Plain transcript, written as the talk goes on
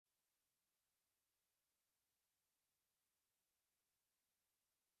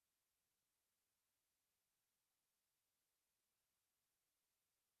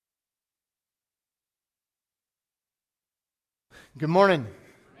Good morning.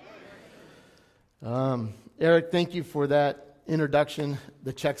 Eric, thank you for that introduction.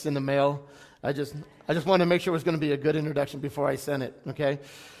 The check's in the mail. I just wanted to make sure it was going to be a good introduction before I sent it, okay?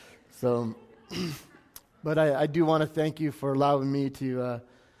 So, but I do want to thank you for allowing me to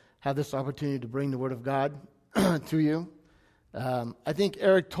have this opportunity to bring the Word of God to you. I think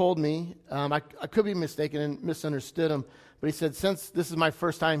Eric told me, I could be mistaken and misunderstood him, but he said, since this is my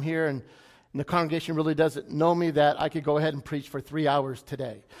first time here and the congregation really doesn't know me, that I could go ahead and preach for 3 hours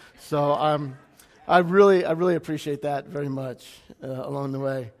today. So I really appreciate that very much along the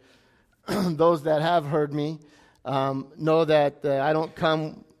way. Those that have heard me know that I don't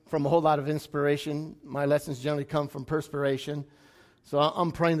come from a whole lot of inspiration. My lessons generally come from perspiration. So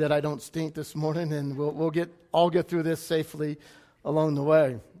I'm praying that I don't stink this morning, and we'll all get through this safely along the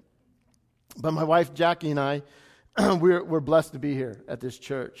way. But my wife Jackie and I, we're blessed to be here at this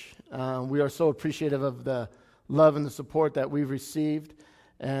church. We are so appreciative of the love and the support that we've received,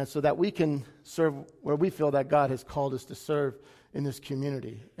 and so that we can serve where we feel that God has called us to serve in this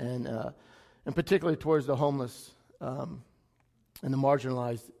community, and particularly towards the homeless and the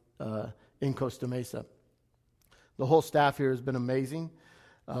marginalized in Costa Mesa. The whole staff here has been amazing.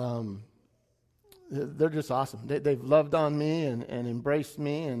 They're just awesome. They've loved on me and embraced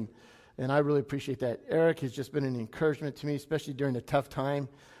me, and I really appreciate that. Eric has just been an encouragement to me, especially during the tough time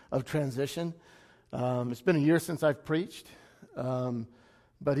of transition. It's been a year since I've preached,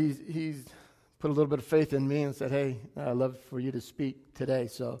 but he's put a little bit of faith in me and said, hey, I'd love for you to speak today.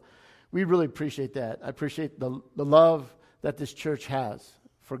 So we really appreciate that. I appreciate the love that this church has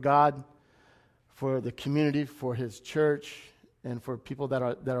for God, for the community, for his church, and for people that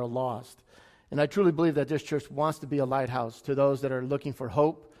are lost. And I truly believe that this church wants to be a lighthouse to those that are looking for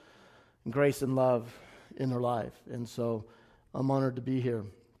hope, grace, and love in their life. And so I'm honored to be here.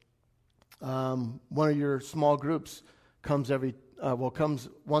 One of your small groups comes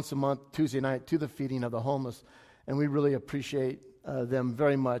once a month, Tuesday night, to the feeding of the homeless, and we really appreciate them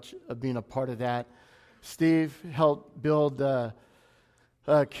very much of being a part of that. Steve helped build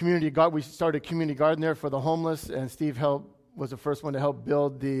community garden. We started a community garden there for the homeless, and Steve was the first one to help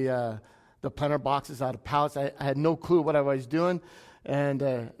build the planter boxes out of pallets. I had no clue what I was doing, and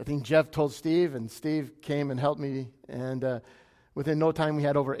I think Jeff told Steve, and Steve came and helped me, and within no time we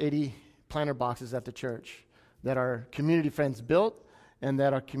had over 80 planter boxes at the church that our community friends built and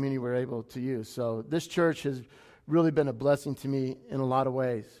that our community were able to use. So this church has really been a blessing to me in a lot of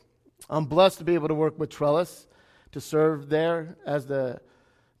ways. I'm blessed to be able to work with Trellis, to serve there as the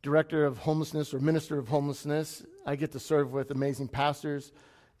director of homelessness or minister of homelessness. I get to serve with amazing pastors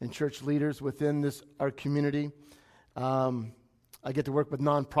and church leaders within our community. I get to work with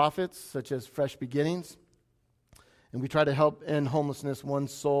nonprofits such as Fresh Beginnings, and we try to help end homelessness one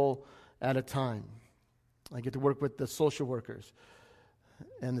soul at a time. I get to work with the social workers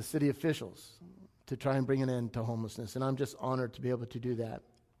and the city officials to try and bring an end to homelessness, and I'm just honored to be able to do that.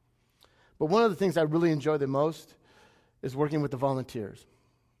 But one of the things I really enjoy the most is working with the volunteers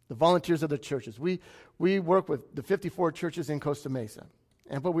of the churches. We work with the 54 churches in Costa Mesa,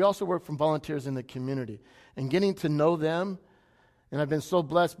 but we also work from volunteers in the community, and getting to know them. And I've been so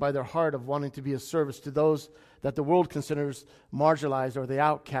blessed by their heart of wanting to be a service to those that the world considers marginalized or the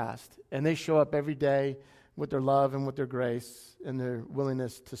outcast. And they show up every day with their love and with their grace and their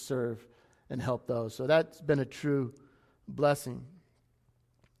willingness to serve and help those. So that's been a true blessing.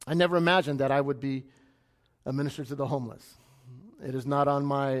 I never imagined that I would be a minister to the homeless. It is not on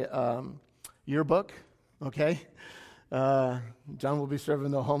my yearbook, okay? John will be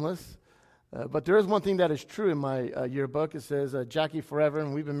serving the homeless. But there is one thing that is true in my yearbook. It says, Jackie forever,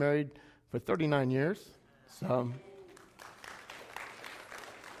 and we've been married for 39 years. So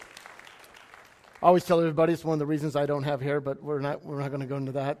I always tell everybody it's one of the reasons I don't have hair, but we're not going to go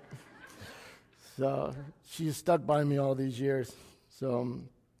into that. So she's stuck by me all these years. So,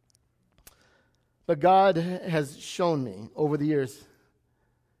 but God has shown me over the years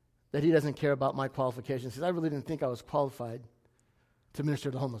that he doesn't care about my qualifications, because I really didn't think I was qualified to minister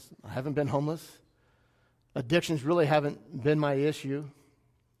to the homeless. I haven't been homeless. Addictions really haven't been my issue.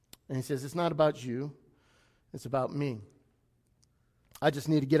 And he says, it's not about you, it's about me. I just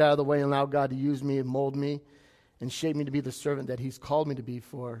need to get out of the way and allow God to use me and mold me and shape me to be the servant that he's called me to be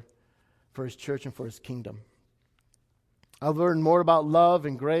for his church and for his kingdom. I've learned more about love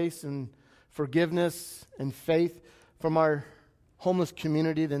and grace and forgiveness and faith from our homeless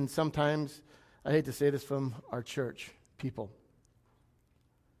community than sometimes, I hate to say this, from our church people.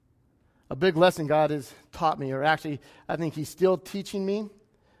 A big lesson God has taught me, or actually I think he's still teaching me,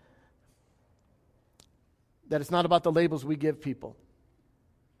 that it's not about the labels we give people.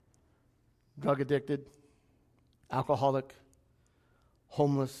 Drug addicted, alcoholic,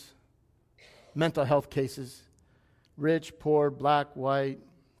 homeless, mental health cases, rich, poor, black, white,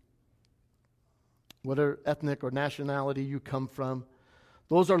 whatever ethnic or nationality you come from.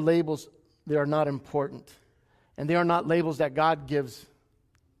 Those are labels. They are not important. And they are not labels that God gives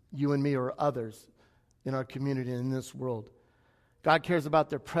you and me or others in our community and in this world. God cares about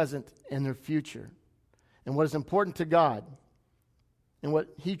their present and their future. And what is important to God and what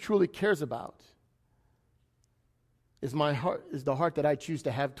He truly cares about is my heart, is the heart that I choose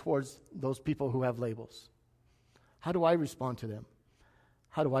to have towards those people who have labels. How do I respond to them?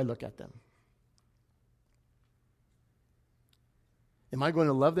 How do I look at them? Am I going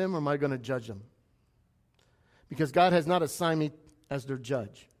to love them or am I going to judge them? Because God has not assigned me as their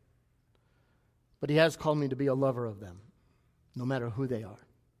judge, but He has called me to be a lover of them, no matter who they are.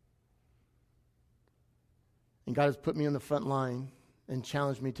 And God has put me on the front line and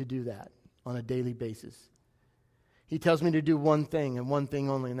challenged me to do that on a daily basis. He tells me to do one thing and one thing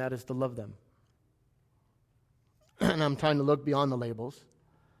only, and that is to love them. And I'm trying to look beyond the labels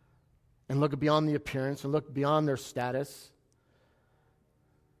and look beyond the appearance and look beyond their status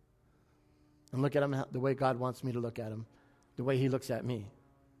and look at them the way God wants me to look at them, the way He looks at me.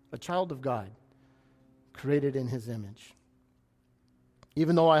 A child of God, created in His image.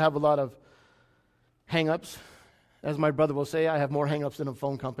 Even though I have a lot of hang-ups, as my brother will say, I have more hang-ups than a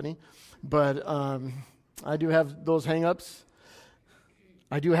phone company, but I do have those hang-ups.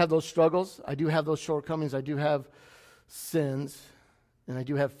 I do have those struggles. I do have those shortcomings. I do have sins, and I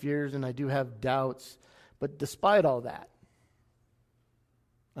do have fears, and I do have doubts. But despite all that,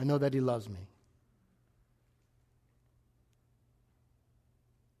 I know that He loves me.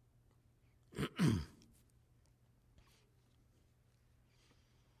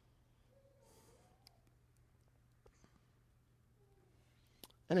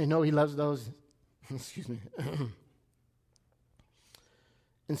 And I know He loves those, excuse me,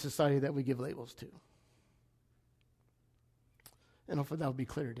 in society that we give labels to. And hopefully that will be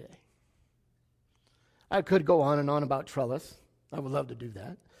clear today. I could go on and on about trellis. I would love to do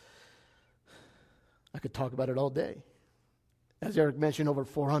that. I could talk about it all day. As Eric mentioned, over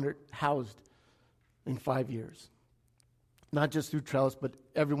 400 housed in 5 years. Not just through trellis, but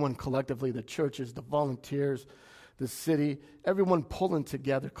everyone collectively, the churches, the volunteers, the city, everyone pulling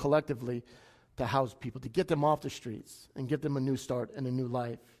together collectively to house people, to get them off the streets and get them a new start and a new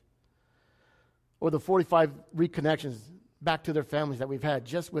life. Or the 45 reconnections back to their families that we've had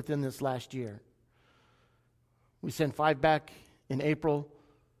just within this last year. We sent 5 back in April,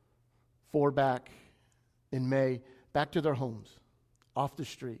 4 back in May, back to their homes, off the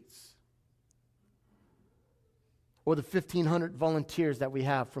streets. Or the 1,500 volunteers that we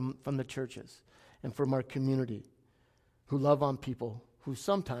have from the churches and from our community who love on people who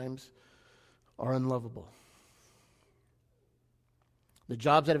sometimes are unlovable. The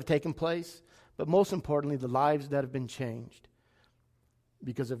jobs that have taken place, but most importantly, the lives that have been changed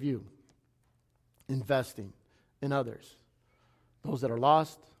because of you investing in others, those that are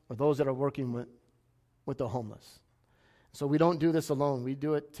lost or those that are working with the homeless. So we don't do this alone. We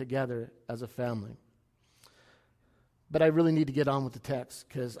do it together as a family. But I really need to get on with the text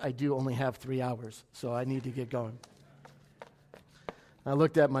because I do only have 3 hours, so I need to get going. I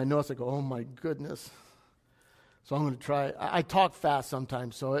looked at my notes, I go, oh my goodness. So I'm going to try. I talk fast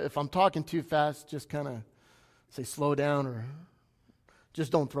sometimes, so if I'm talking too fast, just kind of say slow down or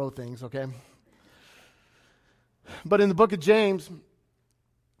just don't throw things, okay? But in the book of James,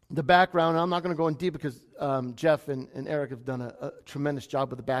 the background, I'm not going to go in deep because Jeff and Eric have done a tremendous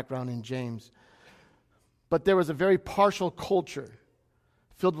job with the background in James. But there was a very partial culture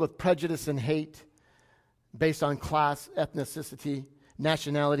filled with prejudice and hate based on class, ethnicity,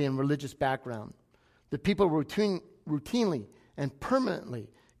 nationality, and religious background. The people were routinely and permanently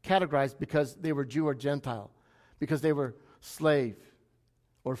categorized because they were Jew or Gentile, because they were slave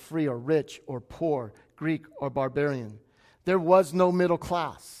or free or rich or poor, Greek or barbarian. There was no middle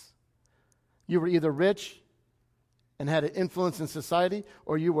class. You were either rich and had an influence in society,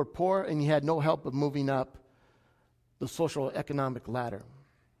 or you were poor and you had no help of moving up the social economic ladder.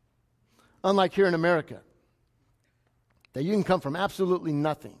 Unlike here in America, that you can come from absolutely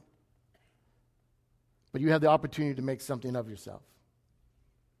nothing, but you have the opportunity to make something of yourself,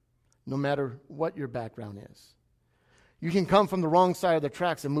 no matter what your background is. You can come from the wrong side of the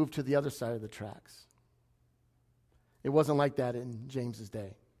tracks and move to the other side of the tracks. It wasn't like that in James's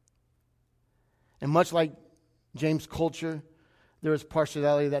day. And much like James' culture, there is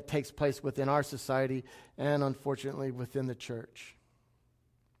partiality that takes place within our society and, unfortunately, within the church.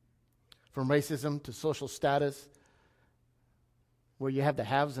 From racism to social status, where you have the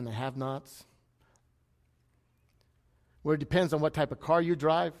haves and the have-nots. where it depends on what type of car you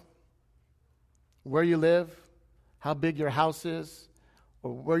drive, where you live, how big your house is,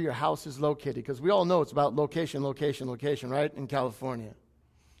 or where your house is located. Because we all know it's about location, location, location, right, in California.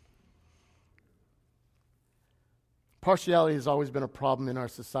 Partiality has always been a problem in our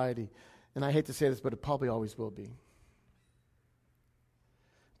society. And I hate to say this, but it probably always will be.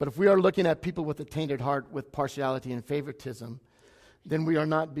 But if we are looking at people with a tainted heart with partiality and favoritism, then we are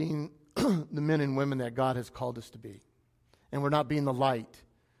not being the men and women that God has called us to be. And we're not being the light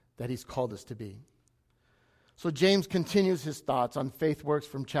that He's called us to be. So James continues his thoughts on faith works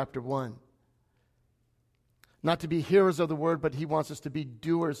from chapter 1. Not to be hearers of the word, but he wants us to be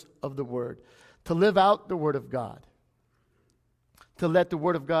doers of the word. To live out the word of God. To let the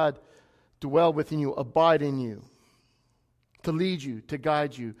word of God dwell within you, abide in you. To lead you, to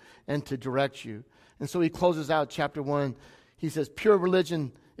guide you, and to direct you. And so he closes out chapter 1. He says, pure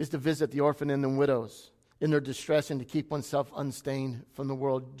religion is to visit the orphan and the widows in their distress and to keep oneself unstained from the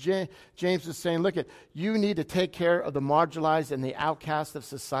world. James is saying, look, you need to take care of the marginalized and the outcast of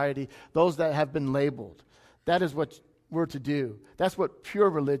society, those that have been labeled. That is what we're to do. That's what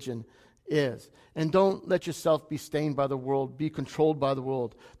pure religion is. And don't let yourself be stained by the world, be controlled by the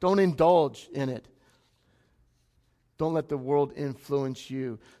world. Don't indulge in it. Don't let the world influence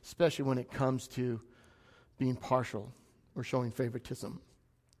you, especially when it comes to being partial or showing favoritism.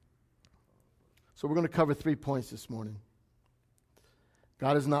 So we're going to cover 3 points this morning.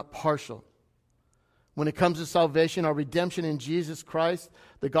 God is not partial. When it comes to salvation, our redemption in Jesus Christ,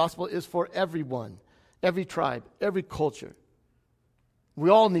 the gospel is for everyone, every tribe, every culture. We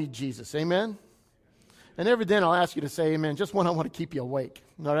all need Jesus, amen? And every day I'll ask you to say amen, just when I want to keep you awake,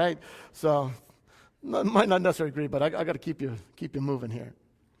 all right? So, might not necessarily agree, but I got to keep you moving here.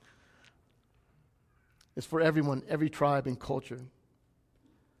 It's for everyone, every tribe and culture.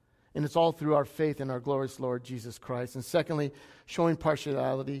 And it's all through our faith in our glorious Lord Jesus Christ. And secondly, showing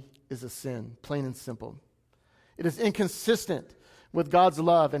partiality is a sin, plain and simple. It is inconsistent with God's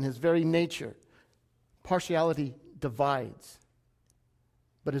love and His very nature. Partiality divides,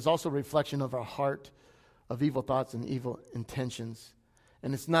 but is also a reflection of our heart, of evil thoughts and evil intentions.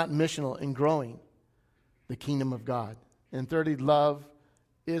 And it's not missional in growing the kingdom of God. And thirdly, love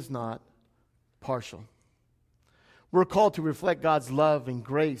is not partial. We're called to reflect God's love and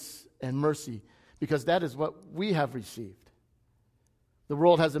grace and mercy because that is what we have received. The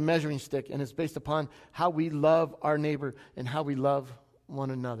world has a measuring stick, and it's based upon how we love our neighbor and how we love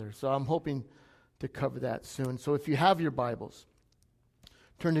one another. So I'm hoping to cover that soon. So if you have your Bibles,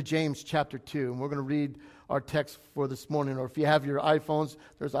 turn to James chapter 2, and we're going to read our text for this morning. Or if you have your iPhones,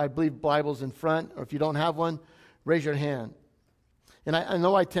 there's, I believe, Bibles in front. Or if you don't have one, raise your hand. And I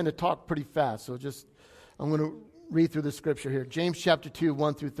know I tend to talk pretty fast, so I'm going to read through the scripture here. James chapter 2,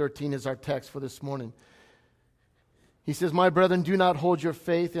 1 through 13 is our text for this morning. He says, my brethren, do not hold your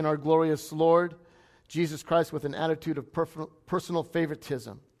faith in our glorious Lord Jesus Christ with an attitude of personal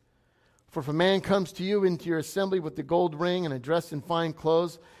favoritism. For if a man comes to you into your assembly with the gold ring and dressed in fine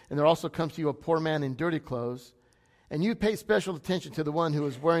clothes, and there also comes to you a poor man in dirty clothes, and you pay special attention to the one who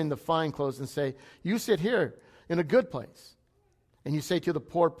is wearing the fine clothes and say, you sit here in a good place. And you say to the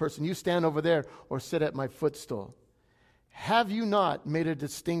poor person, you stand over there or sit at my footstool. Have you not made a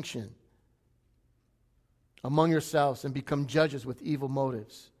distinction among yourselves and become judges with evil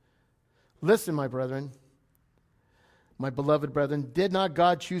motives? Listen, my brethren, my beloved brethren, did not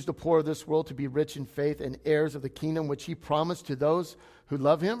God choose the poor of this world to be rich in faith and heirs of the kingdom which He promised to those who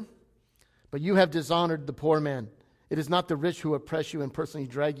love Him? But you have dishonored the poor man. It is not the rich who oppress you and personally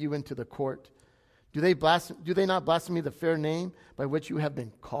drag you into the court. Do they not blaspheme the fair name by which you have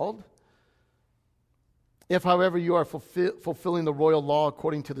been called? If, however, you are fulfilling the royal law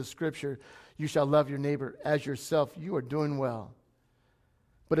according to the Scripture, you shall love your neighbor as yourself, you are doing well.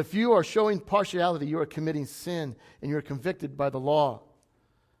 But if you are showing partiality, you are committing sin, and you are convicted by the law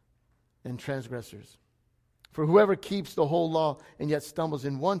and transgressors. For whoever keeps the whole law and yet stumbles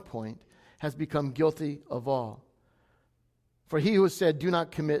in one point has become guilty of all. For he who said, do not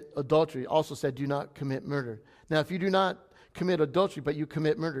commit adultery, also said, do not commit murder. Now, if you do not commit adultery, but you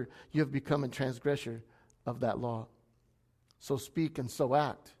commit murder, you have become a transgressor of that law. So speak and so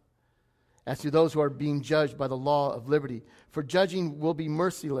act. As to those who are being judged by the law of liberty, for judging will be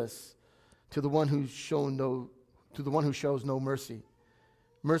merciless to the one who shows no mercy.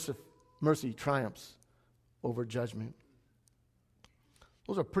 Mercy triumphs over judgment.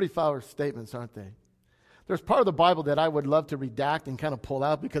 Those are pretty powerful statements, aren't they? There's part of the Bible that I would love to redact and kind of pull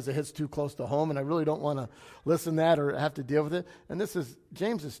out because it hits too close to home, and I really don't want to listen to that or have to deal with it. And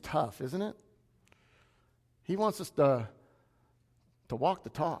James is tough, isn't it? He wants us to walk the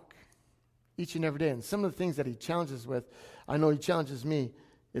talk. each and every day. And some of the things that he challenges with, I know he challenges me,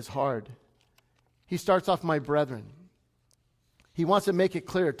 is hard. He starts off, my brethren. He wants to make it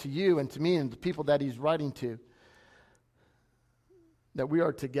clear to you and to me and the people that he's writing to that we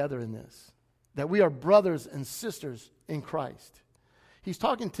are together in this, that we are brothers and sisters in Christ. He's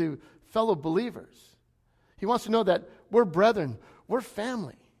talking to fellow believers. He wants to know that we're brethren, we're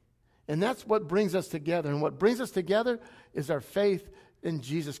family. And that's what brings us together. And what brings us together is our faith in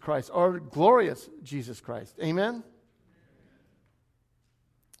Jesus Christ, our glorious Jesus Christ. Amen?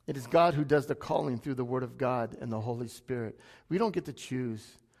 It is God who does the calling through the Word of God and the Holy Spirit. We don't get to choose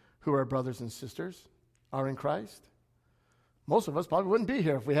who our brothers and sisters are in Christ. Most of us probably wouldn't be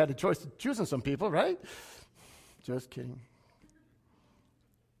here if we had a choice of choosing some people, right? Just kidding.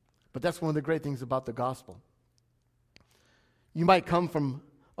 But that's one of the great things about the gospel. You might come from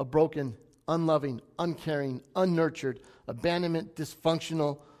a broken, unloving, uncaring, unnurtured, abandonment,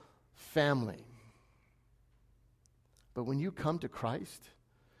 dysfunctional family. But when you come to Christ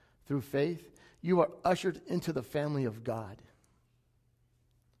through faith, you are ushered into the family of God,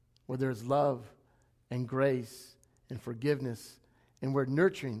 where there's love and grace and forgiveness, and where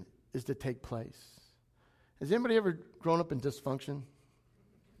nurturing is to take place. Has anybody ever grown up in dysfunction?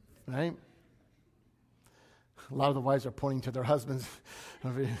 Right? A lot of the wives are pointing to their husbands.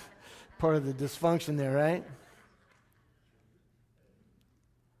 Part of the dysfunction there, right?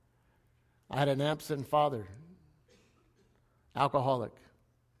 I had an absent father, alcoholic,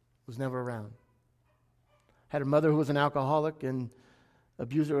 was never around. Had a mother who was an alcoholic and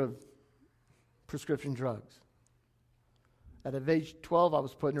abuser of prescription drugs. At age 12, I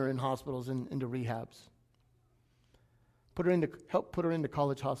was putting her in hospitals and into rehabs. Helped put her into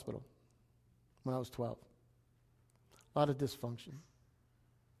college hospital when I was 12. A lot of dysfunction.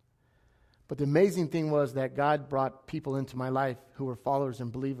 But the amazing thing was that God brought people into my life who were followers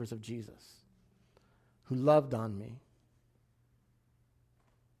and believers of Jesus, who loved on me,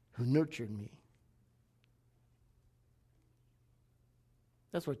 who nurtured me.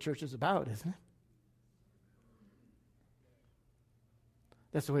 That's what church is about, isn't it?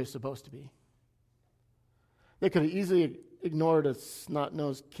 That's the way it's supposed to be. They could have easily ignored a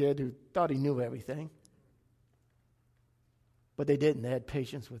snot-nosed kid who thought he knew everything. But they didn't. They had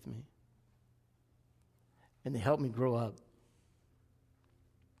patience with me. And they helped me grow up.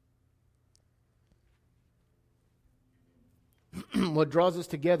 What draws us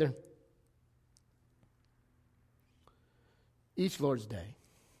together each Lord's Day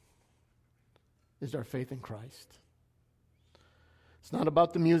is our faith in Christ. It's not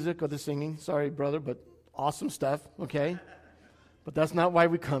about the music or the singing. Sorry, brother, but awesome stuff, okay? But that's not why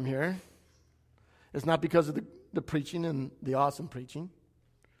we come here. It's not because of the preaching and the awesome preaching.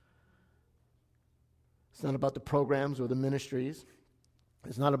 It's not about the programs or the ministries.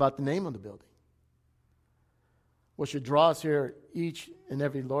 It's not about the name of the building. What should draw us here each and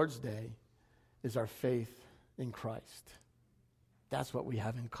every Lord's Day is our faith in Christ. That's what we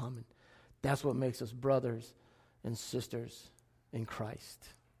have in common. That's what makes us brothers and sisters in Christ.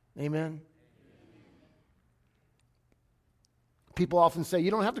 Amen? People often say,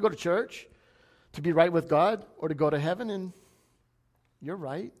 you don't have to go to church to be right with God or to go to heaven, and you're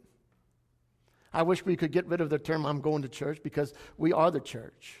right. I wish we could get rid of the term, I'm going to church, because we are the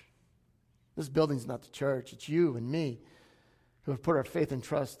church. This building's not the church. It's you and me who have put our faith and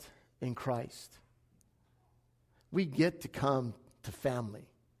trust in Christ. We get to come to family.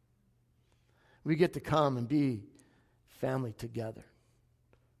 We get to come and be family together.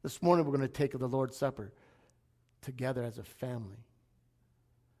 This morning we're going to take the Lord's Supper together as a family.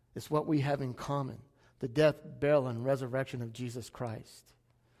 It's what we have in common, the death, burial, and resurrection of Jesus Christ.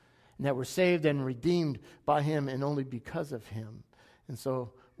 And that we're saved and redeemed by Him and only because of Him. And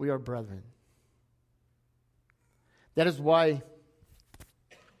so we are brethren. That is why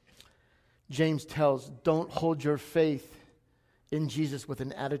James tells, don't hold your faith in Jesus with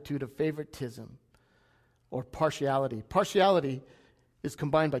an attitude of favoritism or partiality. Partiality is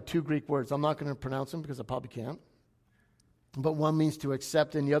combined by two Greek words. I'm not going to pronounce them because I probably can't. But one means to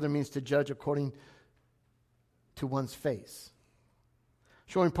accept and the other means to judge according to one's face.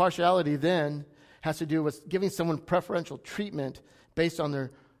 Showing partiality then has to do with giving someone preferential treatment based on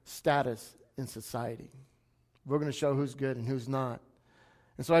their status in society. We're going to show who's good and who's not.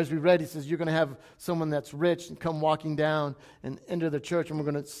 And so as we read, he says, you're going to have someone that's rich and come walking down and enter the church, and we're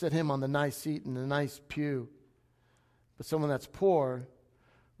going to sit him on the nice seat in the nice pew. But someone that's poor,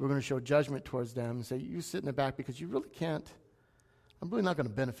 we're going to show judgment towards them and say, you sit in the back because you really can't. I'm really not going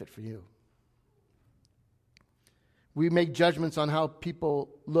to benefit for you. We make judgments on how people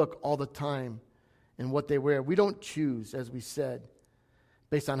look all the time and what they wear. We don't choose, as we said,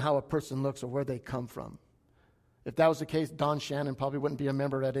 based on how a person looks or where they come from. If that was the case, Don Shannon probably wouldn't be a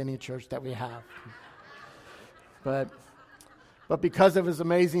member at any church that we have. But because of his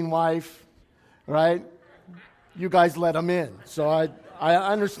amazing wife, right, you guys let him in. So I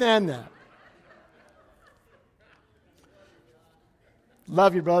understand that.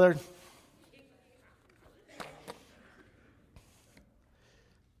 Love you, brother.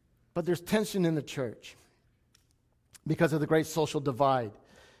 But there's tension in the church because of the great social divide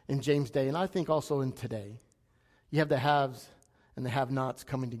in James' day, and I think also in today. You have the haves and the have-nots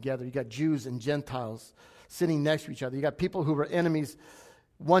coming together. You got Jews and Gentiles sitting next to each other. You got people who were enemies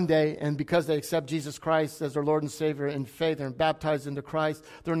one day, and because they accept Jesus Christ as their Lord and Savior in faith and are baptized into Christ,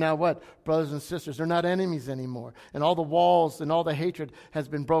 they're now what? Brothers and sisters. They're not enemies anymore. And all the walls and all the hatred has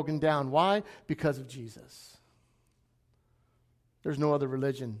been broken down. Why? Because of Jesus. There's no other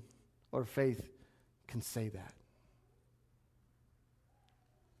religion or faith can say that.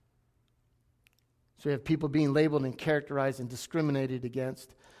 So you have people being labeled and characterized and discriminated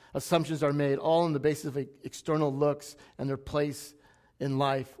against. Assumptions are made all on the basis of external looks and their place in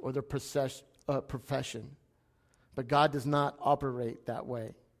life or their profession. But God does not operate that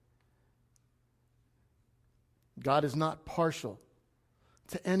way. God is not partial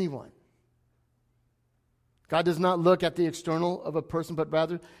to anyone. God does not look at the external of a person, but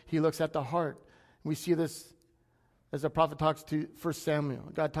rather he looks at the heart. We see this as the prophet talks to 1 Samuel.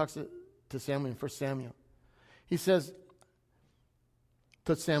 God talks to Samuel in 1 Samuel. He says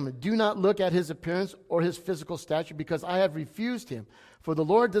to Samuel, "Do not look at his appearance or his physical stature, because I have refused him. For the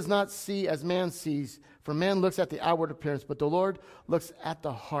Lord does not see as man sees, for man looks at the outward appearance, but the Lord looks at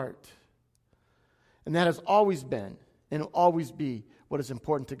the heart." And that has always been and will always be what is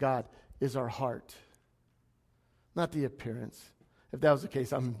important to God, is our heart, not the appearance. If that was the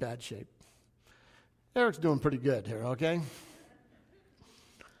case, I'm in bad shape. Eric's doing pretty good here, okay?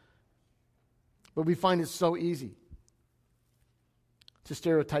 But we find it so easy to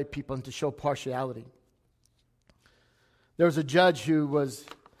stereotype people and to show partiality. There was a judge who was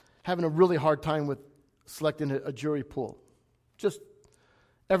having a really hard time with selecting a jury pool. Just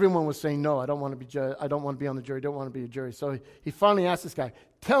everyone was saying, "No, I don't want to be I don't want to be on the jury. Don't want to be a jury." So he finally asked this guy,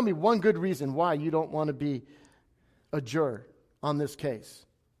 "Tell me one good reason why you don't want to be a juror on this case."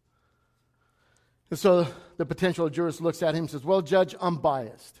 And so the potential jurist looks at him and says, "Well, Judge, I'm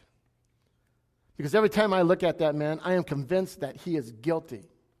biased. Because every time I look at that man, I am convinced that he is guilty."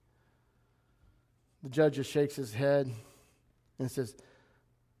 The judge just shakes his head and says,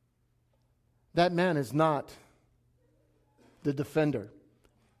 "That man is not the defender.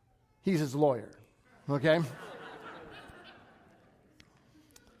 He's his lawyer." Okay?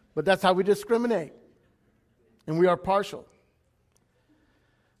 But that's how we discriminate. And we are partial.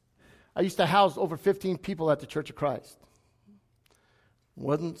 I used to house over 15 people at the Church of Christ.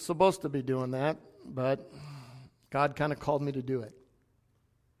 Wasn't supposed to be doing that, but God kind of called me to do it.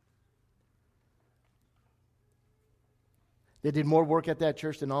 They did more work at that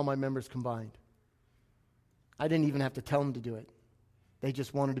church than all my members combined. I didn't even have to tell them to do it. They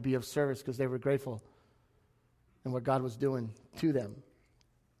just wanted to be of service because they were grateful in what God was doing to them.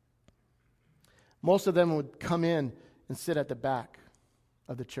 Most of them would come in and sit at the back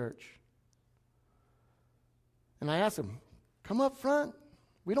of the church. And I asked them, "Come up front.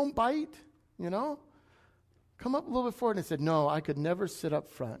 We don't bite, Come up a little bit forward." And they said, "No, I could never sit up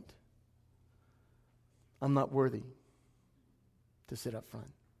front. I'm not worthy to sit up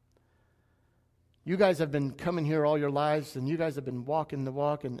front. You guys have been coming here all your lives, and you guys have been walking the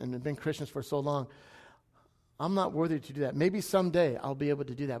walk and have been Christians for so long. I'm not worthy to do that. Maybe someday I'll be able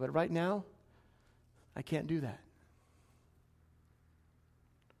to do that, but right now, I can't do that."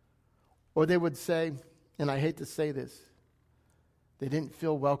 Or they would say, and I hate to say this, they didn't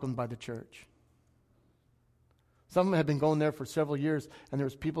feel welcomed by the church. Some of them had been going there for several years, and there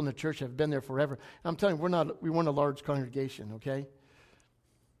was people in the church that have been there forever. And I'm telling you, we weren't a large congregation, okay?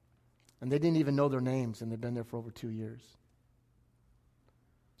 And they didn't even know their names, and they've been there for over 2 years.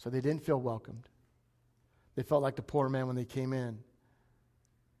 So they didn't feel welcomed. They felt like the poor man when they came in.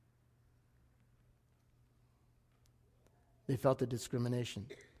 They felt the discrimination.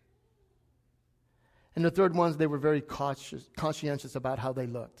 And the third ones, they were very conscientious about how they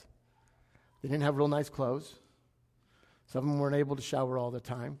looked. They didn't have real nice clothes. Some of them weren't able to shower all the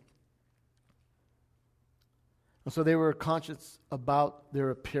time. And so they were conscious about their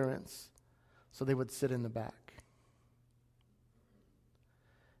appearance. So they would sit in the back.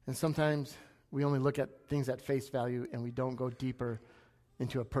 And sometimes we only look at things at face value and we don't go deeper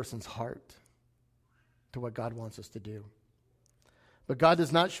into a person's heart to what God wants us to do. But God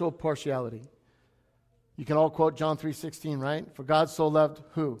does not show partiality. You can all quote John 3:16, right? For God so loved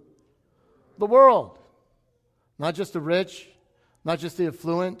who? The world. Not just the rich, not just the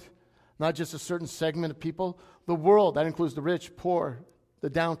affluent, not just a certain segment of people. The world, that includes the rich, poor, the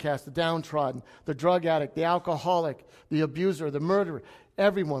downcast, the downtrodden, the drug addict, the alcoholic, the abuser, the murderer,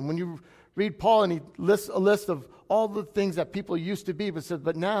 everyone. When you read Paul and he lists a list of all the things that people used to be, but says,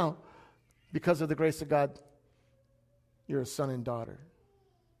 but now, because of the grace of God, you're a son and daughter.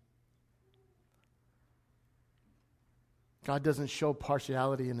 God doesn't show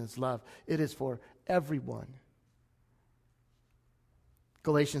partiality in his love. It is for everyone.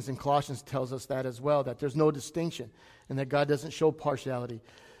 Galatians and Colossians tells us that as well, that there's no distinction and that God doesn't show partiality.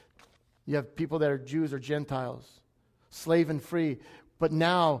 You have people that are Jews or Gentiles, slave and free. But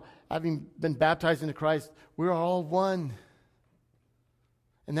now, having been baptized into Christ, we're all one.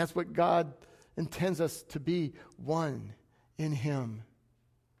 And that's what God intends us to be, one in him,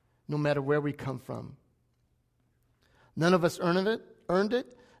 no matter where we come from. None of us earned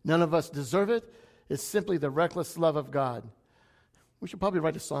it. None of us deserve it. It's simply the reckless love of God. We should probably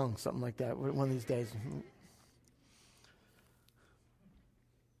write a song, something like that, one of these days.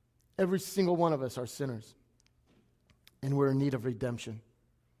 Every single one of us are sinners, and we're in need of redemption.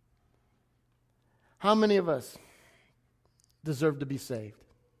 How many of us deserve to be saved?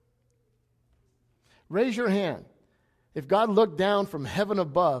 Raise your hand. If God looked down from heaven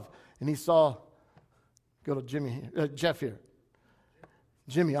above and he saw, go to Jeff here.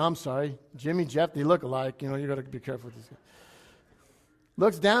 Jimmy, I'm sorry. Jimmy, Jeff, they look alike. You got to be careful with this guy.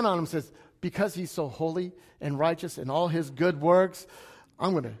 Looks down on him and says, because he's so holy and righteous in all his good works,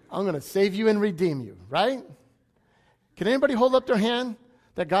 I'm gonna save you and redeem you, right? Can anybody hold up their hand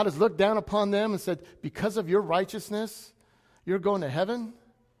that God has looked down upon them and said, because of your righteousness, you're going to heaven?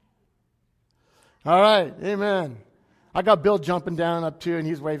 All right, amen. I got Bill jumping down up too, and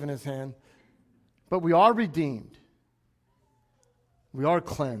he's waving his hand. But we are redeemed. We are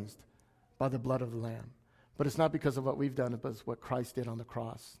cleansed by the blood of the Lamb. But it's not because of what we've done, but it's what Christ did on the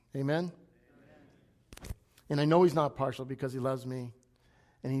cross. Amen? Amen. And I know he's not partial because he loves me.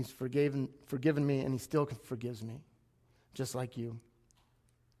 And he's forgiven me, and he still forgives me. Just like you.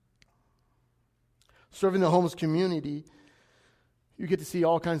 Serving the homeless community, you get to see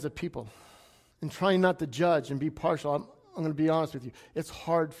all kinds of people. And trying not to judge and be partial, I'm going to be honest with you. It's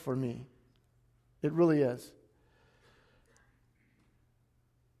hard for me. It really is.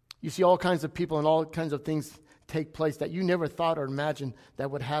 You see all kinds of people and all kinds of things take place that you never thought or imagined that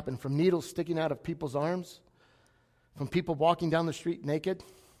would happen. From needles sticking out of people's arms, from people walking down the street naked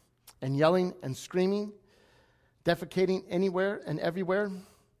and yelling and screaming, defecating anywhere and everywhere,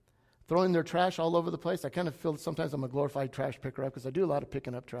 throwing their trash all over the place. I kind of feel sometimes I'm a glorified trash picker up because I do a lot of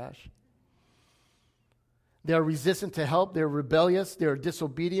picking up trash. They're resistant to help. They're rebellious. They're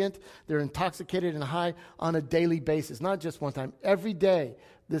disobedient. They're intoxicated and high on a daily basis. Not just one time. Every day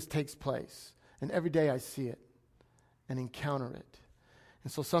this takes place. And every day I see it and encounter it.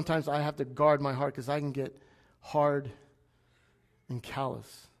 And so sometimes I have to guard my heart because I can get hard and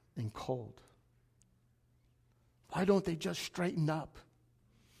callous and cold. Why don't they just straighten up?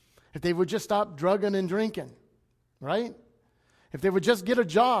 If they would just stop drugging and drinking, right? If they would just get a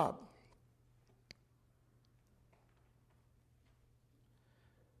job.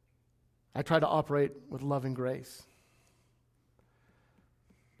 I try to operate with love and grace.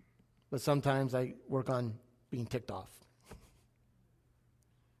 But sometimes I work on being ticked off.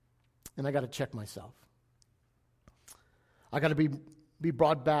 And I got to check myself. I got to be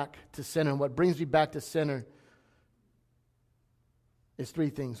brought back to center. And what brings me back to center is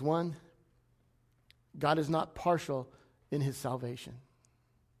three things. One, God is not partial in his salvation.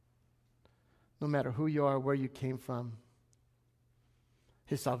 No matter who you are, where you came from,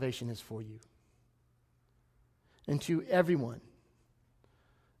 his salvation is for you. And to everyone,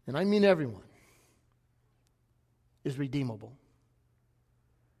 and I mean everyone, is redeemable.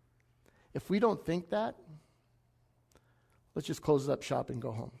 If we don't think that, let's just close up shop and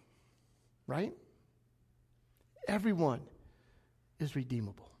go home. Right? Everyone is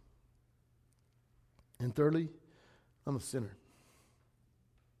redeemable. And thirdly, I'm a sinner.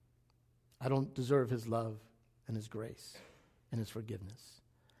 I don't deserve his love and his grace and his forgiveness.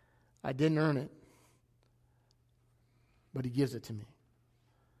 I didn't earn it, but he gives it to me.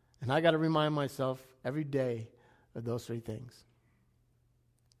 And I got to remind myself every day of those three things.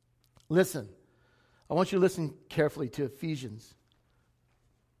 Listen. I want you to listen carefully to Ephesians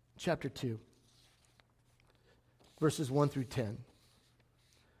chapter 2, verses 1 through 10.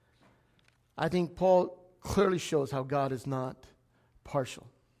 I think Paul clearly shows how God is not partial.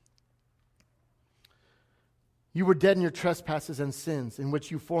 You were dead in your trespasses and sins, in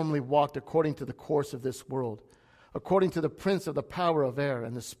which you formerly walked according to the course of this world, according to the prince of the power of air,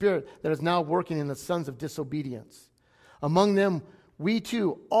 and the spirit that is now working in the sons of disobedience. Among them we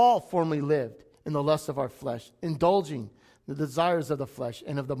too all formerly lived in the lust of our flesh, indulging the desires of the flesh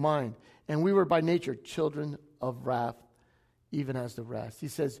and of the mind, and we were by nature children of wrath, even as the rest. He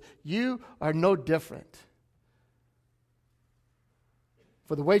says, you are no different.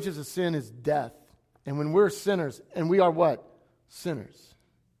 For the wages of sin is death. And when we're sinners, and we are what? Sinners.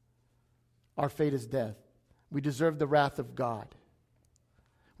 Our fate is death. We deserve the wrath of God.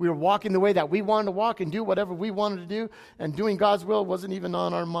 We were walking the way that we wanted to walk and do whatever we wanted to do, and doing God's will wasn't even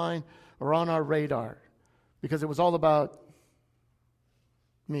on our mind or on our radar, because it was all about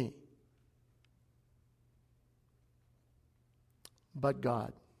me. But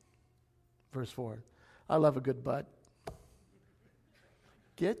God. Verse 4. I love a good but.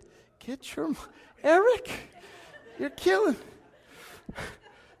 Get your... Eric, you're killing.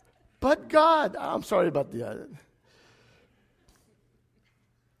 But God, I'm sorry about the other.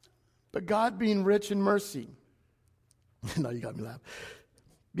 But God being rich in mercy. No, you got me laughing.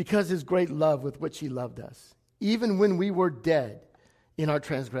 Because his great love with which he loved us, even when we were dead in our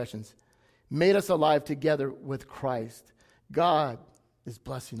transgressions, made us alive together with Christ. God is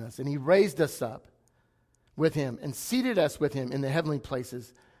blessing us, and he raised us up with him and seated us with him in the heavenly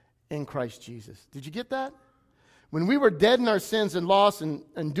places in Christ Jesus. Did you get that? When we were dead in our sins and lost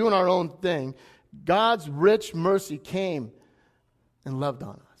and doing our own thing, God's rich mercy came and loved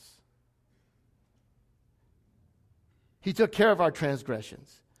on us. He took care of our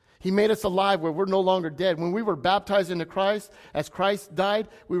transgressions. He made us alive where we're no longer dead. When we were baptized into Christ, as Christ died,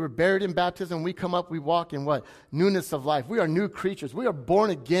 we were buried in baptism. When we come up, we walk in what? Newness of life. We are new creatures. We are born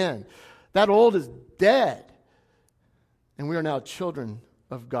again. That old is dead. And we are now children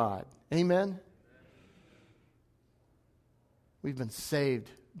of God. Amen? We've been saved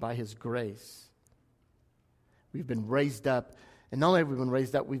by his grace. We've been raised up. And not only have we been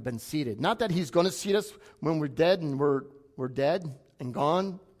raised up, we've been seated. Not that he's going to seat us when we're dead and we're dead and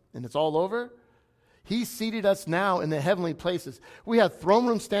gone and it's all over. He seated us now in the heavenly places. We have throne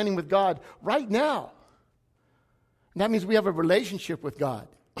room standing with God right now. And that means we have a relationship with God.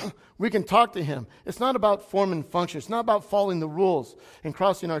 We can talk to him. It's not about form and function. It's not about following the rules and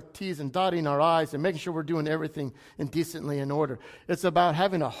crossing our T's and dotting our I's and making sure we're doing everything decently in order. It's about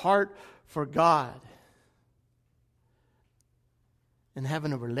having a heart for God and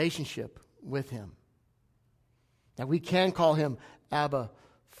having a relationship with him. That we can call him Abba,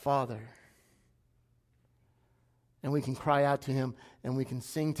 Father. And we can cry out to him, and we can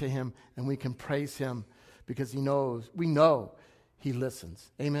sing to him, and we can praise him because we know he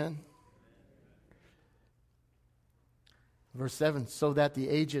listens. Amen? Verse 7, so that the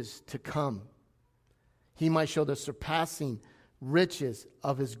ages to come, he might show the surpassing riches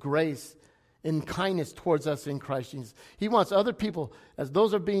of his grace in kindness towards us in Christ Jesus. He wants other people, as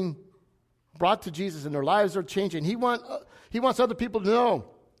those are being brought to Jesus and their lives are changing, he wants other people to know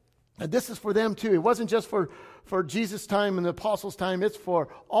that this is for them too. It wasn't just for Jesus' time and the apostles' time. It's for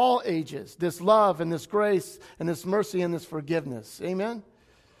all ages. This love and this grace and this mercy and this forgiveness. Amen?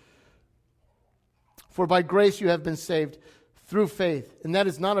 For by grace you have been saved through faith, and that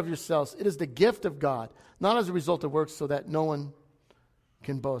is not of yourselves. It is the gift of God, not as a result of works, so that no one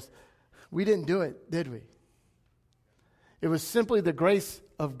can boast. We didn't do it, did we? It was simply the grace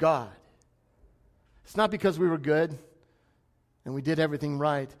of God. It's not because we were good and we did everything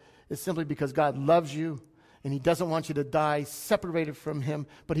right. It's simply because God loves you and he doesn't want you to die separated from him,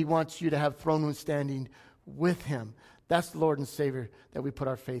 but he wants you to have throne room standing with him. That's the Lord and Savior that we put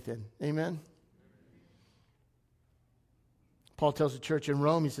our faith in. Amen? Paul tells the church in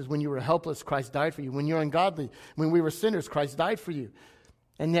Rome, he says, when you were helpless, Christ died for you. When you're ungodly, when we were sinners, Christ died for you.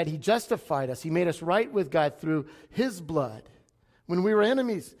 And that he justified us. He made us right with God through his blood. When we were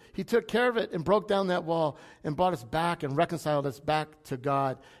enemies, he took care of it and broke down that wall and brought us back and reconciled us back to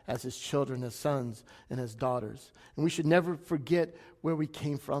God as his children, his sons, and his daughters. And we should never forget where we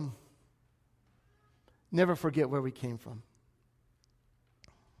came from. Never forget where we came from.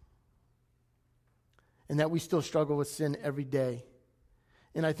 And that we still struggle with sin every day.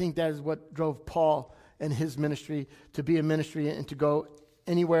 And I think that is what drove Paul and his ministry to be a ministry and to go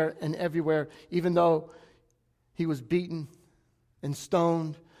anywhere and everywhere, even though he was beaten and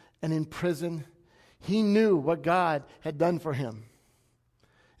stoned and in prison. He knew what God had done for him.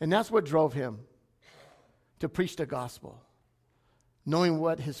 And that's what drove him to preach the gospel, knowing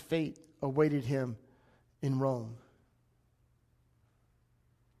what his fate awaited him in Rome.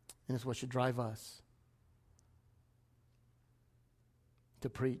 And it's what should drive us to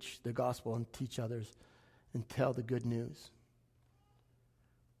preach the gospel and teach others and tell the good news.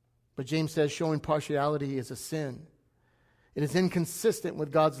 But James says showing partiality is a sin. It is inconsistent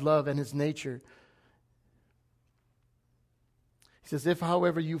with God's love and his nature. He says, if,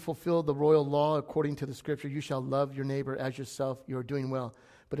 however, you fulfill the royal law according to the scripture, you shall love your neighbor as yourself, you are doing well.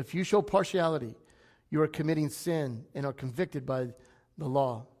 But if you show partiality, you are committing sin and are convicted by the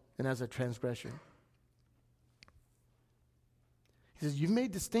law and as a transgressor. He says, you've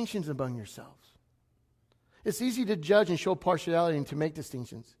made distinctions among yourselves. It's easy to judge and show partiality and to make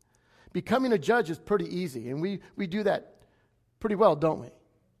distinctions. Becoming a judge is pretty easy, and we do that pretty well, don't we?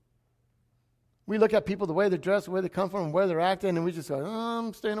 We look at people, the way they're dressed, where they come from, where they're acting, and we just go, oh,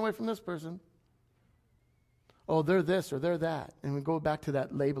 I'm staying away from this person. Oh, they're this or they're that. And we go back to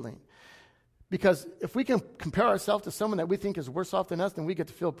that labeling. Because if we can compare ourselves to someone that we think is worse off than us, then we get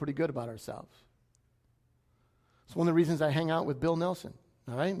to feel pretty good about ourselves. It's one of the reasons I hang out with Bill Nelson.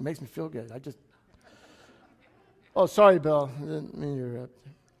 All right? It makes me feel good. Oh, sorry, Bill. I didn't mean you're up.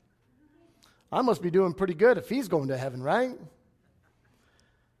 I must be doing pretty good if he's going to heaven, right?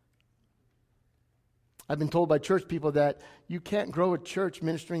 I've been told by church people that you can't grow a church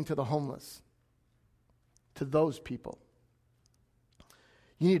ministering to the homeless, to those people.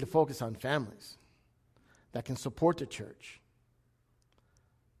 You need to focus on families that can support the church.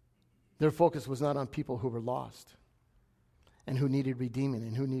 Their focus was not on people who were lost and who needed redeeming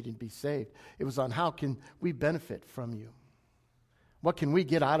and who needed to be saved. It was on how can we benefit from you? What can we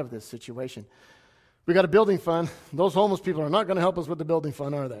get out of this situation? We got a building fund. Those homeless people are not going to help us with the building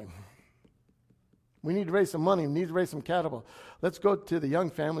fund, are they? We need to raise some money. We need to raise some capital. Let's go to the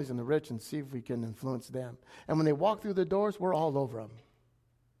young families and the rich and see if we can influence them. And when they walk through the doors, we're all over them.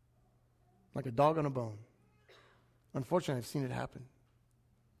 Like a dog on a bone. Unfortunately, I've seen it happen.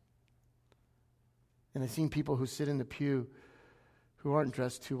 And I've seen people who sit in the pew who aren't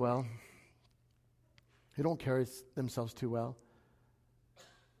dressed too well, who don't carry themselves too well,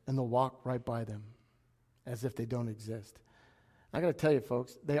 and they'll walk right by them as if they don't exist. I got to tell you,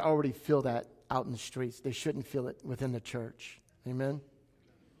 folks, they already feel that out in the streets. They shouldn't feel it within the church. Amen?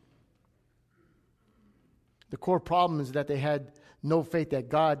 The core problem is that they had no faith that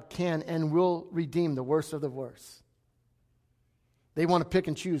God can and will redeem the worst of the worst. They want to pick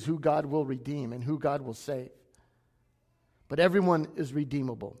and choose who God will redeem and who God will save. But everyone is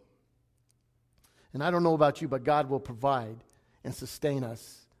redeemable. And I don't know about you, but God will provide and sustain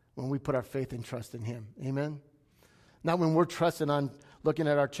us when we put our faith and trust in him. Amen? Not when we're trusting on looking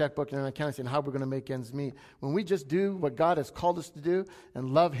at our checkbook and our account and how we're going to make ends meet. When we just do what God has called us to do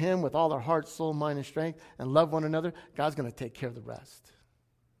and love him with all our heart, soul, mind, and strength and love one another, God's going to take care of the rest.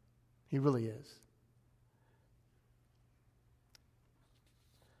 He really is.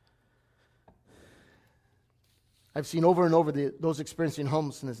 I've seen over and over those experiencing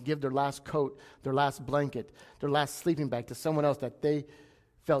homelessness give their last coat, their last blanket, their last sleeping bag to someone else that they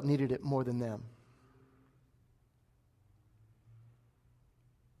felt needed it more than them.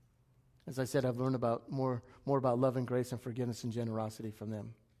 As I said, I've learned about more about love and grace and forgiveness and generosity from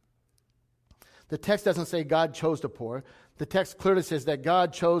them. The text doesn't say God chose the poor. The text clearly says that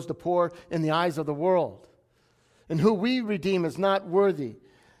God chose the poor in the eyes of the world. And who we redeem is not worthy.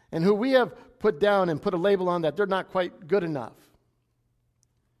 And who we have put down and put a label on that they're not quite good enough.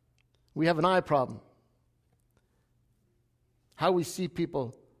 We have an eye problem. How we see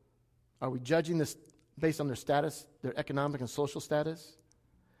people, are we judging this based on their status, their economic and social status?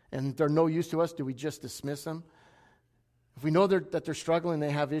 And they're no use to us, do we just dismiss them? If we know that they're struggling,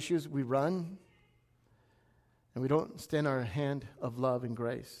 they have issues, we run. And we don't extend our hand of love and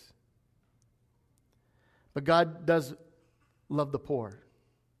grace. But God does love the poor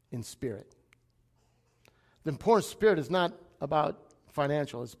in spirit. The poor in spirit is not about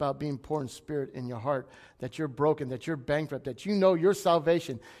financial. It's about being poor in spirit in your heart, that you're broken, that you're bankrupt, that you know your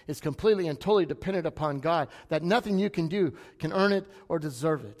salvation is completely and totally dependent upon God, that nothing you can do can earn it or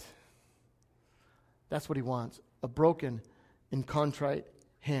deserve it. That's what he wants, a broken and contrite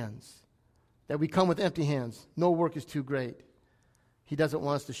hands, that we come with empty hands. No work is too great. He doesn't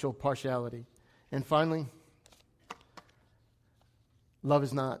want us to show partiality. And finally, love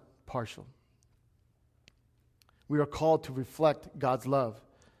is not partial. We are called to reflect God's love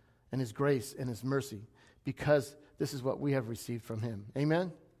and his grace and his mercy because this is what we have received from him.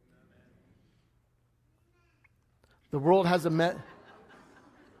 Amen? The world has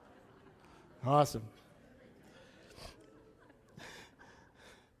Awesome.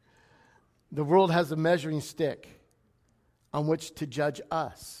 The world has a measuring stick on which to judge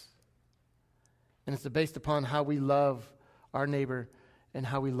us. And it's based upon how we love our neighbor and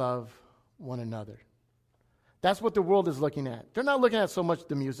how we love one another. That's what the world is looking at. They're not looking at so much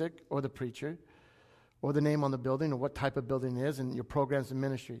the music or the preacher or the name on the building or what type of building it is and your programs and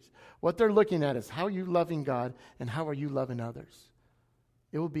ministries. What they're looking at is how are you loving God and how are you loving others?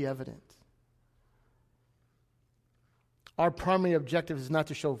 It will be evident. Our primary objective is not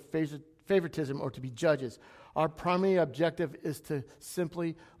to show favoritism or to be judges. Our primary objective is to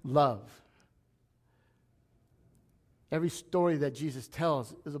simply love. Every story that Jesus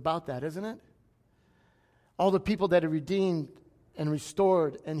tells is about that, isn't it? All the people that are redeemed and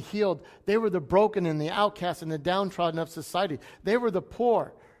restored and healed, they were the broken and the outcast and the downtrodden of society. They were the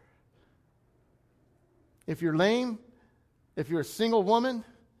poor. If you're lame, if you're a single woman,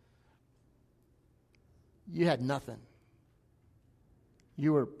 you had nothing.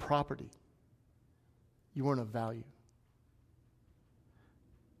 You were property. You weren't of value.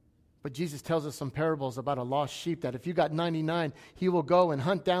 But Jesus tells us some parables about a lost sheep that if you got 99, he will go and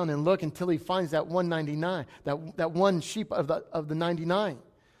hunt down and look until he finds that 199, that one sheep of the 99.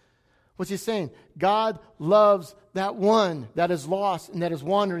 What's he saying? God loves that one that is lost and that is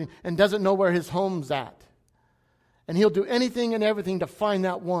wandering and doesn't know where his home's at. And he'll do anything and everything to find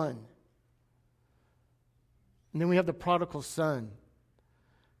that one. And then we have the prodigal son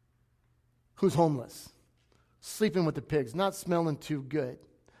who's homeless, sleeping with the pigs, not smelling too good,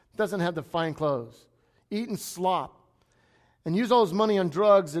 doesn't have the fine clothes, eating slop, and use all his money on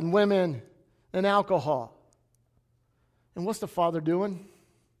drugs and women and alcohol. And what's the father doing?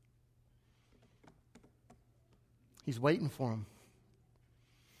 He's waiting for him.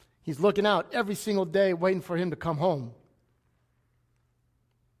 He's looking out every single day, waiting for him to come home.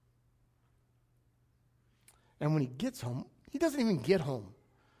 And when he gets home, he doesn't even get home.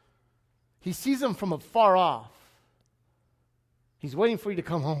 He sees him from afar off. He's waiting for you to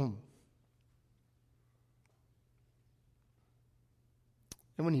come home.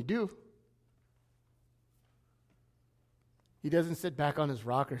 And when you do, he doesn't sit back on his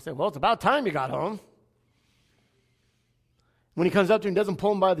rocker and say, well, it's about time you got home. When he comes up to him, he doesn't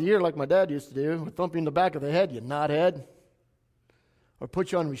pull him by the ear like my dad used to do, or thump you in the back of the head, you knothead, or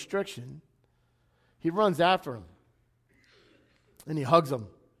put you on restriction. He runs after him, and he hugs him,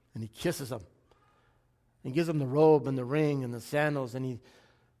 and he kisses him, and gives him the robe and the ring and the sandals, and he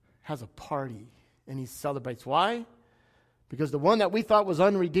has a party, and he celebrates. Why? Because the one that we thought was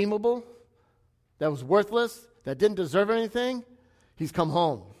unredeemable, that was worthless, that didn't deserve anything, he's come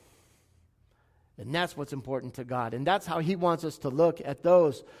home. And that's what's important to God. And that's how he wants us to look at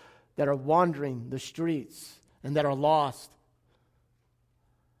those that are wandering the streets and that are lost.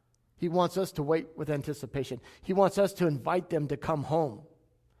 He wants us to wait with anticipation. He wants us to invite them to come home.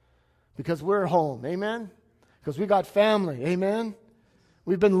 Because we're home, amen? Because we got family, amen?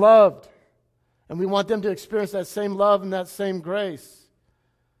 We've been loved. And we want them to experience that same love and that same grace.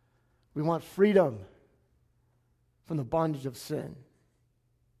 We want freedom from the bondage of sin.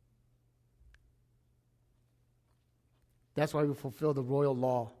 That's why we fulfill the royal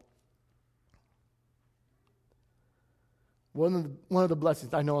law. One of the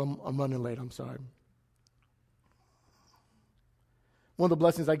blessings, I know I'm running late, I'm sorry. One of the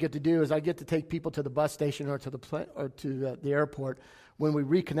blessings I get to do is I get to take people to the bus station or to the airport when we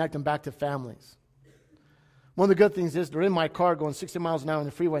reconnect them back to families. One of the good things is they're in my car going 60 miles an hour on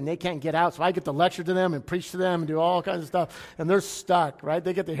the freeway and they can't get out, so I get to lecture to them and preach to them and do all kinds of stuff, and they're stuck, right?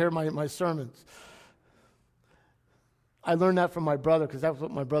 They get to hear my sermons. I learned that from my brother because that's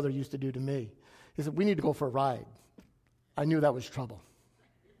what my brother used to do to me. He said, we need to go for a ride. I knew that was trouble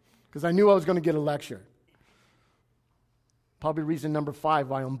because I knew I was going to get a lecture. Probably reason number 5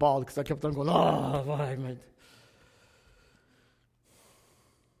 why I'm bald, because I kept on going, why?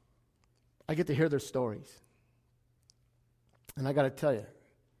 I get to hear their stories. And I got to tell you,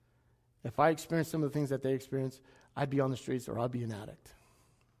 if I experienced some of the things that they experienced, I'd be on the streets or I'd be an addict.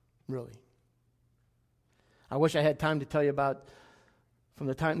 Really. I wish I had time to tell you about from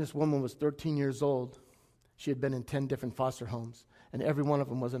the time this woman was 13 years old, she had been in 10 different foster homes, and every one of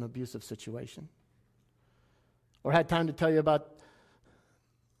them was an abusive situation. Or had time to tell you about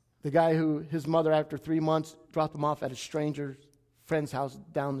the guy who, his mother, after 3 months, dropped him off at a stranger friend's house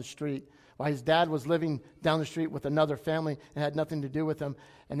down the street, while his dad was living down the street with another family and had nothing to do with him,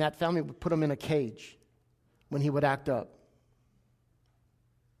 and that family would put him in a cage when he would act up.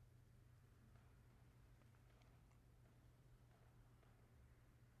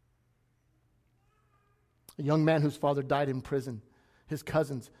 A young man whose father died in prison. His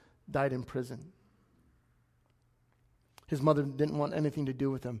cousins died in prison. His mother didn't want anything to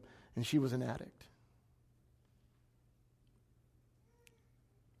do with him, and she was an addict.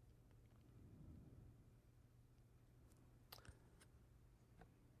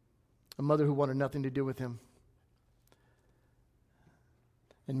 A mother who wanted nothing to do with him.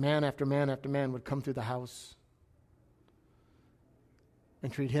 And man after man after man would come through the house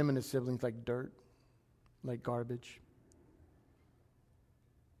and treat him and his siblings like dirt, like garbage.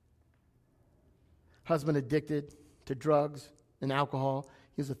 Husband addicted to drugs and alcohol.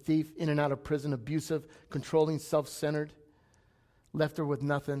 He was a thief, in and out of prison, abusive, controlling, self-centered. Left her with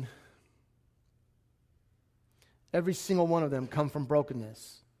nothing. Every single one of them come from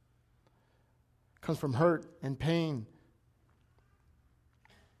brokenness. Comes from hurt and pain.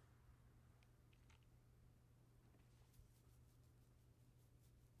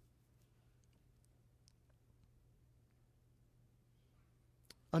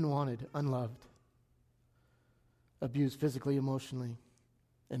 Unwanted, unloved. Abused physically, emotionally,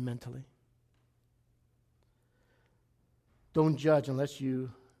 and mentally. Don't judge unless you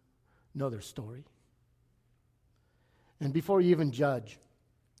know their story. And before you even judge,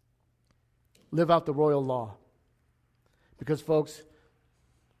 live out the royal law. Because, folks,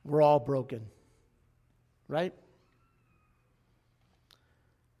 we're all broken. Right?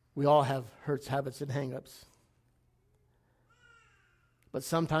 We all have hurts, habits, and hang-ups. But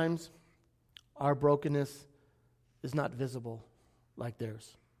sometimes our brokenness is not visible like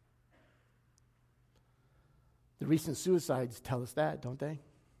theirs. The recent suicides tell us that, don't they?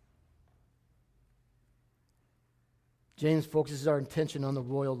 James focuses our attention on the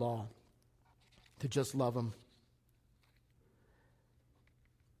royal law, to just love him.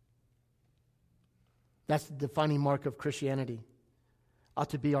 That's the defining mark of Christianity.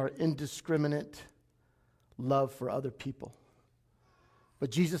 Ought to be our indiscriminate love for other people. But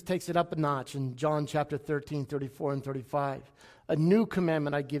Jesus takes it up a notch in John chapter 13, 34 and 35. A new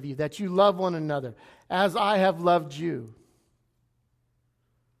commandment I give you, that you love one another as I have loved you.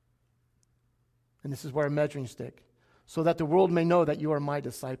 And this is where a measuring stick. So that the world may know that you are my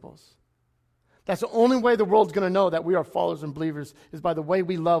disciples. That's the only way the world's going to know that we are followers and believers, is by the way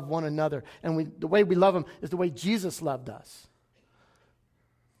we love one another. And the way we love them is the way Jesus loved us.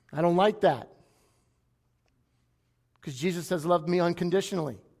 I don't like that. Because Jesus has loved me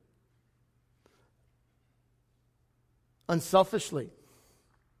unconditionally, unselfishly,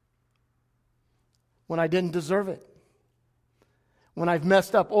 when I didn't deserve it. When I've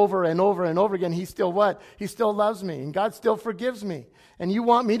messed up over and over and over again, He still what? He still loves me, and God still forgives me. And you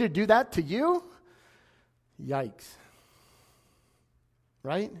want me to do that to you? Yikes.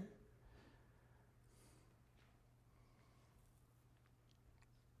 Right?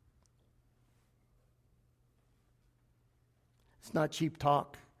 It's not cheap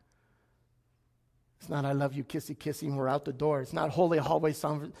talk. It's not I love you, kissy, kissy, and we're out the door. It's not holy hallway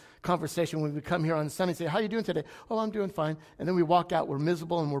conversation when we come here on Sunday and say, how are you doing today? Oh, I'm doing fine. And then we walk out, we're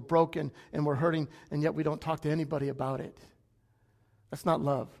miserable and we're broken and we're hurting, and yet we don't talk to anybody about it. That's not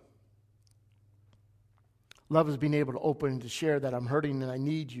love. Love is being able to open and to share that I'm hurting and I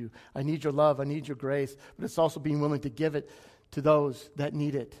need you. I need your love. I need your grace. But it's also being willing to give it to those that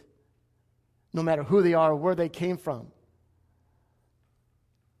need it, no matter who they are or where they came from.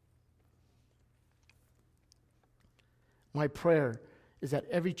 My prayer is that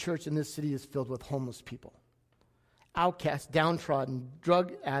every church in this city is filled with homeless people. Outcast, downtrodden,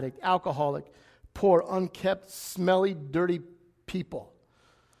 drug addict, alcoholic, poor, unkept, smelly, dirty people.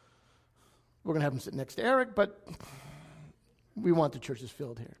 We're going to have them sit next to Eric, but we want the churches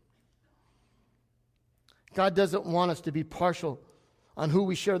filled here. God doesn't want us to be partial on who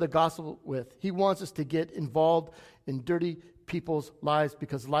we share the gospel with. He wants us to get involved in dirty people's lives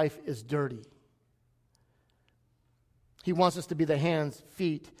because life is dirty. He wants us to be the hands,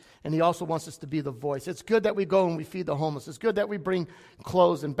 feet, and He also wants us to be the voice. It's good that we go and we feed the homeless. It's good that we bring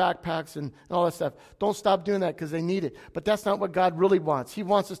clothes and backpacks and all that stuff. Don't stop doing that because they need it. But that's not what God really wants. He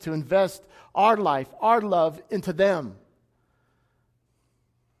wants us to invest our life, our love into them.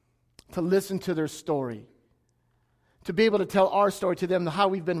 To listen to their story. To be able to tell our story to them, how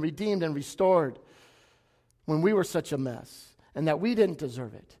we've been redeemed and restored when we were such a mess and that we didn't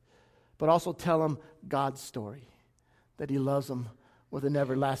deserve it. But also tell them God's story. That He loves them with an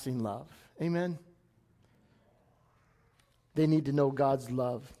everlasting love. Amen? They need to know God's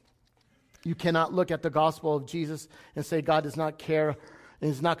love. You cannot look at the gospel of Jesus and say God does not care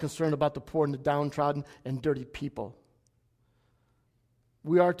and is not concerned about the poor and the downtrodden and dirty people.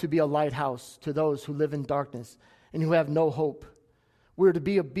 We are to be a lighthouse to those who live in darkness and who have no hope. We are to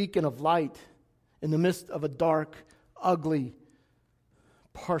be a beacon of light in the midst of a dark, ugly,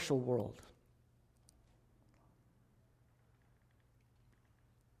 partial world.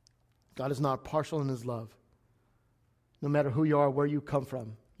 God is not partial in His love. No matter who you are, where you come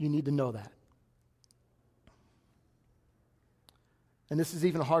from, you need to know that. And this is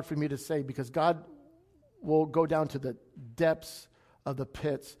even hard for me to say because God will go down to the depths of the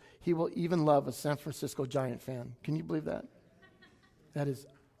pits. He will even love a San Francisco Giant fan. Can you believe that? That is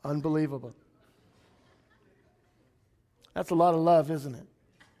unbelievable. That's a lot of love, isn't it?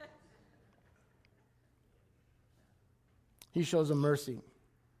 He shows a mercy.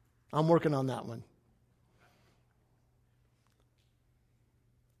 I'm working on that one.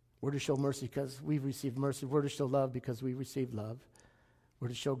 We're to show mercy because we've received mercy. We're to show love because we received love. We're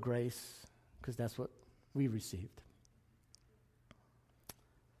to show grace because that's what we received.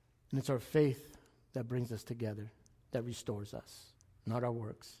 And it's our faith that brings us together, that restores us, not our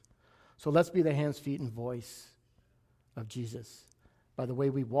works. So let's be the hands, feet, and voice of Jesus by the way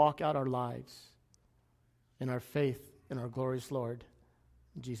we walk out our lives in our faith in our glorious Lord,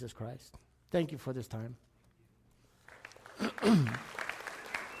 Jesus Christ. Thank you for this time.